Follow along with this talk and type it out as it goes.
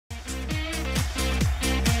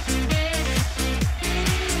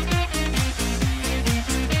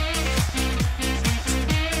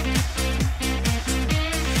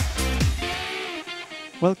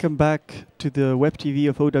Welcome back to the web TV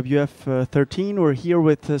of OWF 13. We're here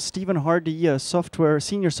with Stephen Hardy, a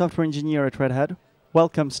senior software engineer at Red Hat.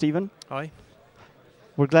 Welcome, Stephen. Hi.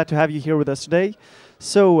 We're glad to have you here with us today.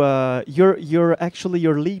 So you're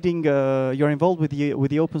leading, you're involved with the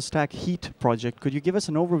OpenStack Heat project. Could you give us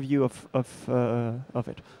an overview of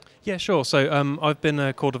it? Yeah, sure. So I've been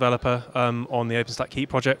a core developer on the OpenStack Heat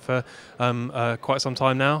project for quite some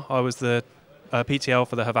time now. I was the PTL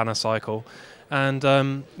for the Havana cycle. And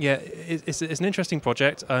yeah, it's an interesting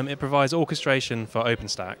project. It provides orchestration for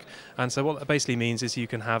OpenStack. And so what that basically means is you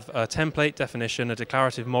can have a template definition, a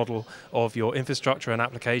declarative model of your infrastructure and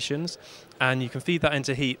applications, and you can feed that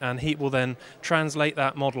into Heat, and Heat will then translate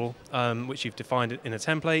that model, which you've defined in a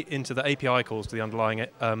template, into the API calls to the underlying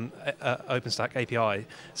OpenStack API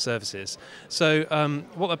services. So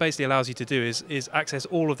what that basically allows you to do is access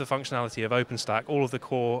all of the functionality of OpenStack, all of the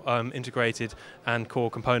core integrated and core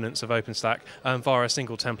components of OpenStack, via a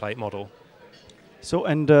single template model. So,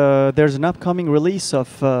 and there's an upcoming release of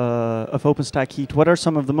OpenStack Heat. What are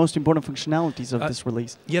some of the most important functionalities of this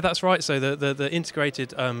release? Yeah, that's right. So the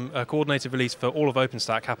integrated, coordinated release for all of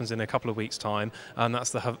OpenStack happens in a couple of weeks' time, and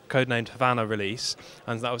that's the codenamed Havana release,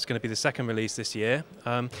 and that was going to be the second release this year.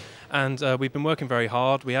 And we've been working very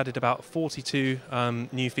hard. We added about 42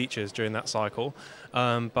 new features during that cycle,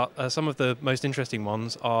 but some of the most interesting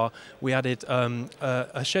ones are we added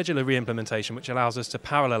a scheduler re-implementation, which allows us to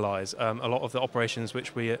parallelize a lot of the operations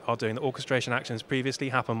which we are doing. The orchestration actions previously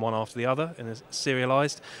happen one after the other in a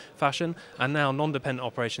serialized fashion, and now non-dependent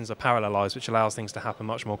operations are parallelized, which allows things to happen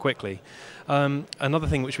much more quickly. Another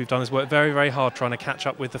thing which we've done is work very, very hard trying to catch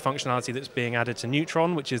up with the functionality that's being added to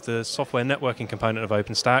Neutron, which is the software networking component of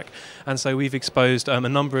OpenStack. And so we've exposed a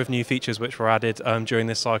number of new features which were added during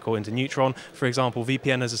this cycle into Neutron. For example,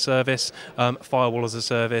 VPN as a service, firewall as a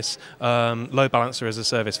service, load balancer as a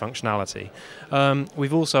service functionality.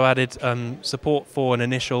 We've also added support for an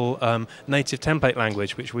initial native template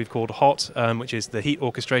language, which we've called HOT, which is the Heat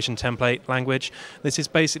Orchestration Template language. This is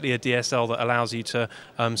basically a DSL that allows you to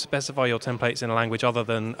specify your templates in a language other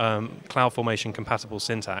than CloudFormation compatible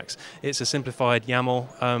syntax. It's a simplified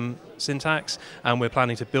YAML syntax, and we're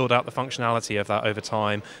planning to build out the functionality of that over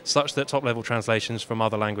time, such that top-level translations from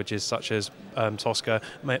other languages such as Tosca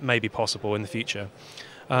may be possible in the future.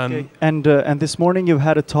 Okay. And this morning you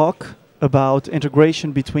had a talk about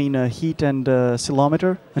integration between Heat and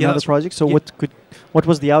Ceilometer, another project. So what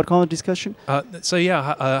was the outcome of the discussion? So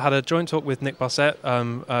yeah, I had a joint talk with Nick Barset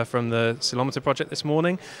from the Ceilometer project this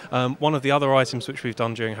morning. One of the other items which we've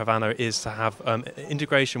done during Havana is to have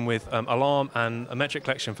integration with alarm and a metric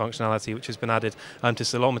collection functionality, which has been added to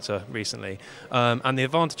Ceilometer recently. And the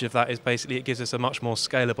advantage of that is basically it gives us a much more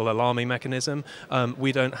scalable alarming mechanism.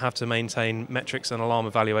 We don't have to maintain metrics and alarm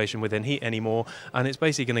evaluation within Heat anymore, and it's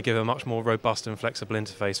basically going to give a much more robust and flexible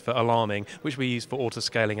interface for alarming, which we use for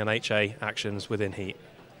auto-scaling and HA actions within Heat.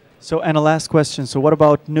 So, and a last question. So what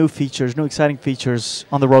about new features, new exciting features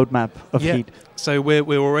on the roadmap of Heat? So we're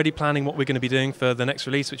already planning what we're going to be doing for the next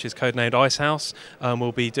release, which is codenamed Icehouse.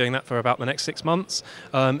 We'll be doing that for about the next 6 months.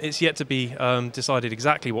 It's yet to be decided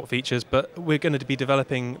exactly what features, but we're going to be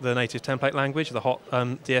developing the native template language, the HOT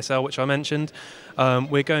DSL, which I mentioned.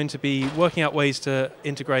 We're going to be working out ways to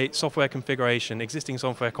integrate software configuration, existing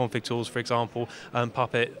software config tools, for example,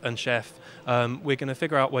 Puppet and Chef. We're going to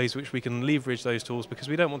figure out ways which we can leverage those tools, because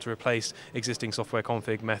we don't want to replace existing software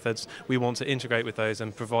config methods. We want to integrate with those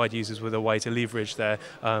and provide users with a way to leverage their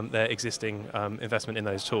existing investment in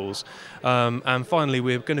those tools. And finally,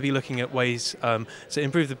 we're going to be looking at ways to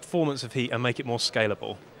improve the performance of Heat and make it more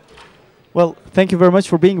scalable. Well, thank you very much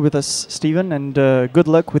for being with us, Stephen, and good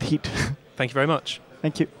luck with Heat. Thank you very much.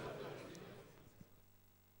 Thank you.